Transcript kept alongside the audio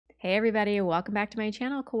Hey everybody, welcome back to my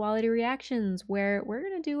channel, Quality Reactions, where we're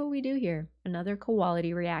going to do what we do here, another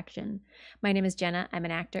quality reaction. My name is Jenna, I'm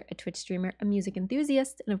an actor, a Twitch streamer, a music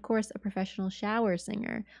enthusiast, and of course a professional shower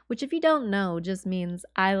singer, which if you don't know just means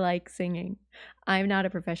I like singing. I'm not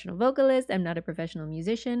a professional vocalist, I'm not a professional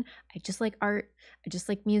musician, I just like art, I just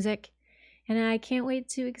like music, and I can't wait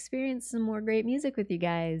to experience some more great music with you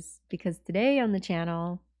guys, because today on the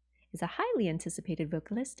channel is a highly anticipated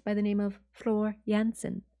vocalist by the name of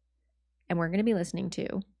floorjansen. And we're going to be listening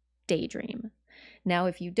to Daydream. Now,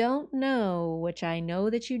 if you don't know, which I know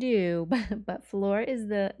that you do, but Floor is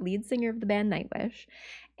the lead singer of the band Nightwish,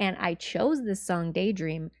 and I chose this song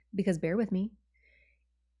Daydream because, bear with me,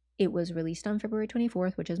 it was released on February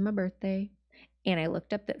 24th, which is my birthday, and I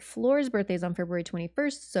looked up that Floor's birthday is on February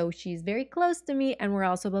 21st, so she's very close to me, and we're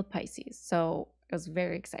also both Pisces, so I was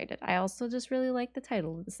very excited. I also just really like the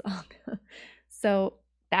title of the song. So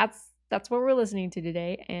that's what we're listening to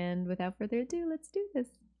today, and without further ado, let's do this.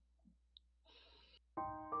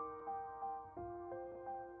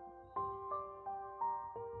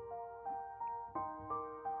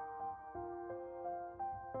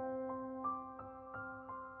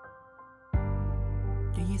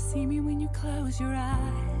 Do you see me when you close your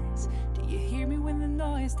eyes? Do you hear me when the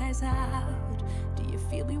noise dies out? Do you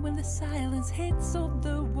feel me when the silence hits all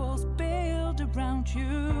the walls build around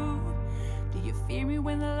you? Do you fear me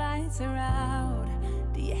when the lights are out?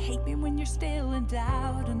 Do you hate me when you're still in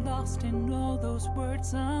doubt and lost in all those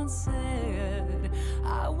words unsaid?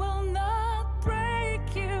 I will not break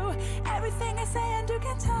you. Everything I say and do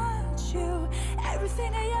can touch you.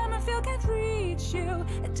 Everything I am and feel can't reach you.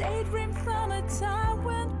 A daydream from a time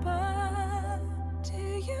went by. Do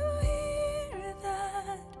you hear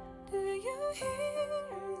that? Do you hear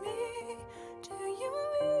me? Do you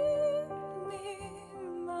hear me?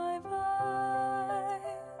 My voice.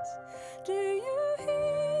 Do you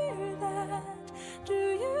hear that? Do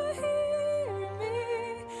you hear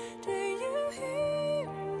me? Do you hear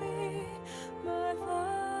me? My voice.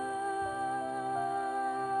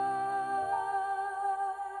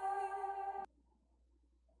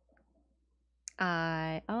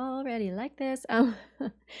 I already like this.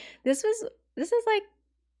 This is like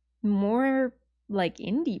more like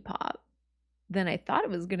indie pop than I thought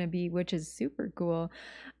it was gonna be, which is super cool.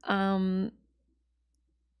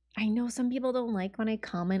 I know some people don't like when I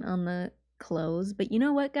comment on the clothes, but you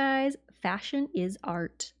know what, guys? Fashion is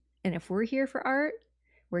art. And if we're here for art,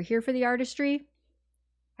 we're here for the artistry.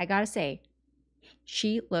 I gotta say,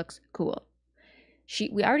 she looks cool.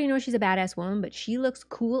 We already know she's a badass woman, but she looks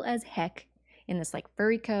cool as heck in this like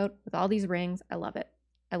furry coat with all these rings. I love it.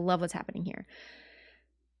 I love what's happening here.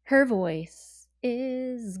 Her voice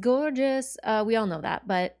is gorgeous. We all know that,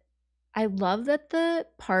 but I love that the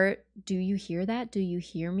part, do you hear that? Do you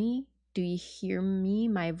hear me? Do you hear me?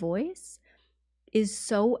 My voice is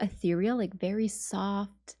so ethereal, like very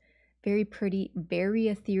soft, very pretty, very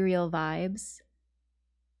ethereal vibes.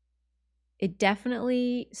 It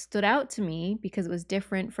definitely stood out to me because it was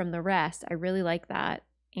different from the rest. I really like that.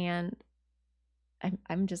 And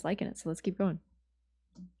I'm just liking it. So let's keep going.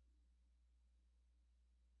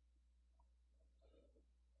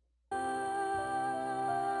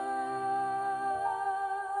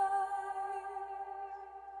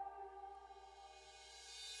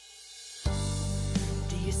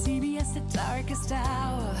 See me as the darkest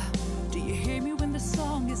hour. Do you hear me when the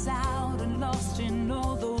song is out and lost in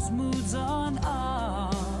all those moods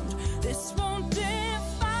unarmed? This won't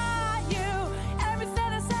define you. Everything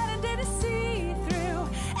I said and didn't see through.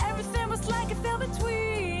 Everything was like it fell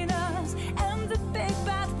between us and the big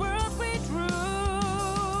bad world we drew.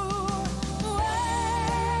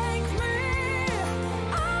 Wake me,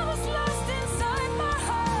 I was lost inside my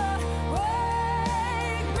heart.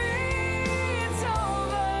 Wake me, it's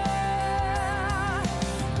over.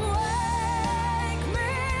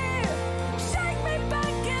 Shake me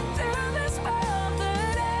back into this world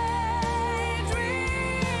that daydream.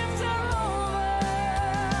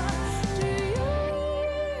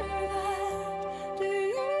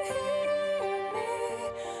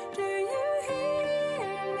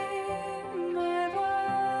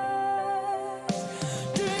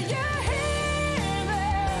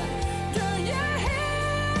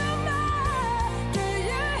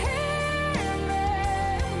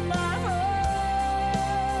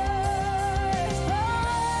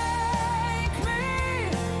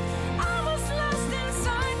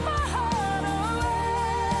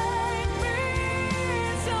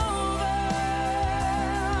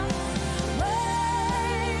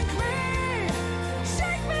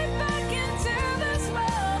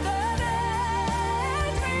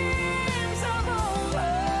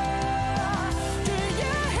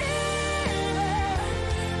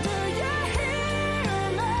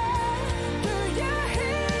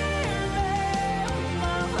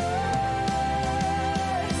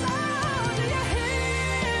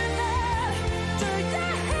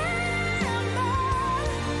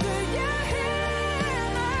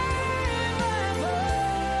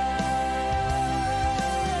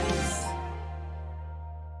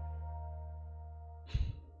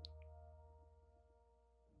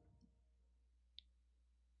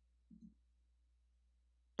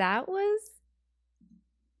 that was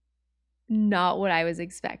not what I was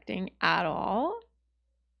expecting at all.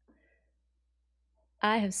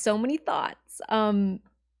 I have so many thoughts.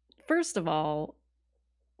 First of all,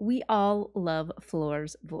 we all love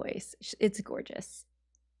Floor's voice. It's gorgeous.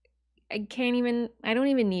 I don't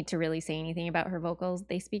even need to really say anything about her vocals.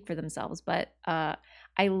 They speak for themselves, but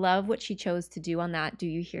I love what she chose to do on that "Do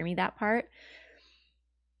You Hear Me" that part.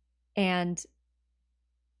 And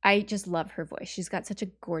I just love her voice. She's got such a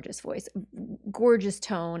gorgeous voice, gorgeous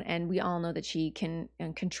tone, and we all know that she can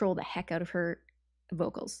control the heck out of her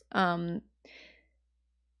vocals.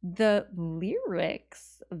 The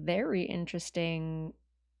lyrics, very interesting.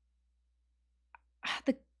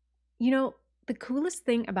 The coolest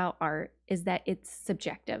thing about art is that it's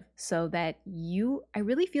subjective, so that I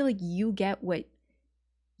really feel like you get what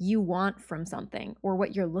you want from something or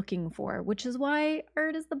what you're looking for, which is why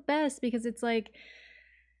art is the best, because it's like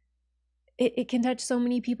it can touch so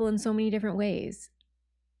many people in so many different ways.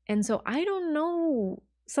 And so I don't know,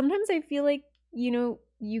 sometimes I feel like, you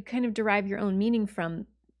kind of derive your own meaning from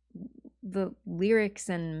the lyrics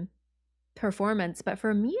and performance, but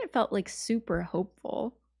for me it felt like super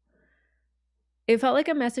hopeful. It felt like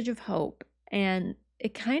a message of hope, and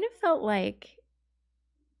it kind of felt like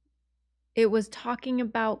it was talking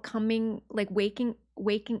about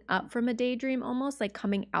waking up from a daydream, almost like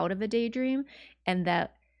coming out of a daydream, and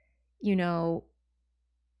that,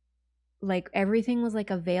 like everything was like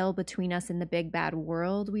a veil between us and the big bad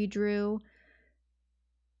world we drew,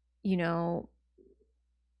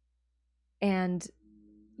 and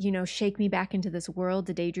shake me back into this world,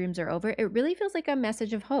 the daydreams are over. It really feels like a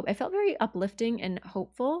message of hope. I felt very uplifting and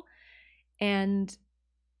hopeful, and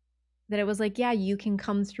that it was like, yeah, you can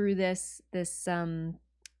come through this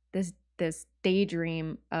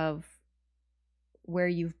daydream of where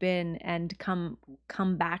you've been and come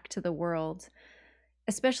back to the world,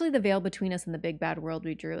 especially the veil between us and the big bad world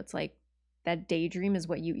we drew. It's like that daydream is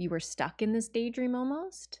what you were stuck in this daydream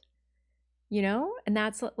almost, and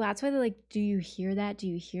that's why they're like, do you hear that? Do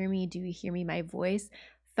you hear me? Do you hear me? My voice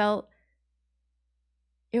felt,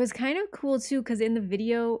 it was kind of cool too, because in the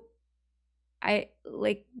video, I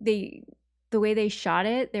like the way they shot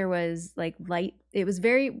it, there was like light. It was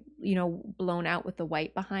very, blown out with the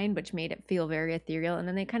white behind, which made it feel very ethereal. And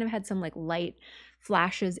then they kind of had some like light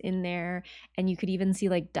flashes in there, and you could even see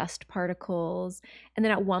like dust particles. And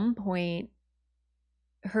then at one point,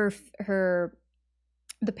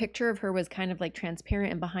 the picture of her was kind of like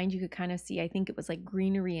transparent, and behind you could kind of see, I think it was like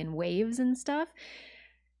greenery and waves and stuff,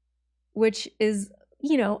 which is,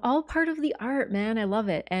 all part of the art, man. I love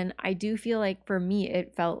it. And I do feel like for me,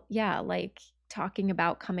 it felt, like talking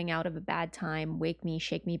about coming out of a bad time, wake me,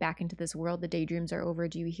 shake me back into this world. The daydreams are over.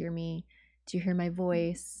 Do you hear me? Do you hear my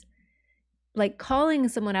voice? Like calling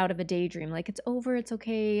someone out of a daydream, like it's over, it's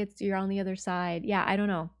okay, you're on the other side. Yeah, I don't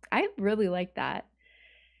know. I really like that.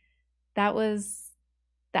 That was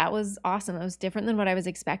awesome. It was different than what I was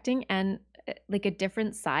expecting, and like a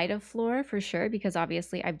different side of Floor for sure, because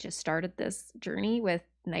obviously I've just started this journey with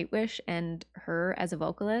Nightwish and her as a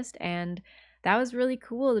vocalist, and that was really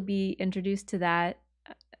cool to be introduced to that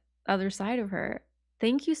other side of her.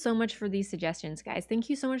 Thank you so much for these suggestions, guys. Thank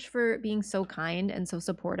you so much for being so kind and so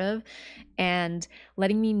supportive and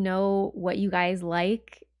letting me know what you guys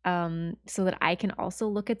like, so that I can also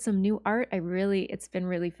look at some new art. It's been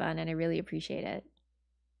really fun, and I really appreciate it.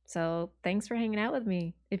 So thanks for hanging out with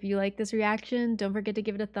me. If you like this reaction, don't forget to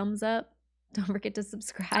give it a thumbs up. Don't forget to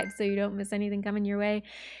subscribe so you don't miss anything coming your way.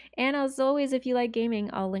 And as always, if you like gaming,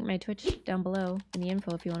 I'll link my Twitch down below in the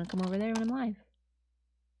info if you want to come over there when I'm live.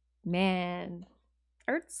 Man,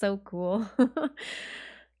 art's so cool.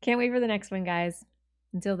 Can't wait for the next one, guys.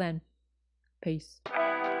 Until then, peace.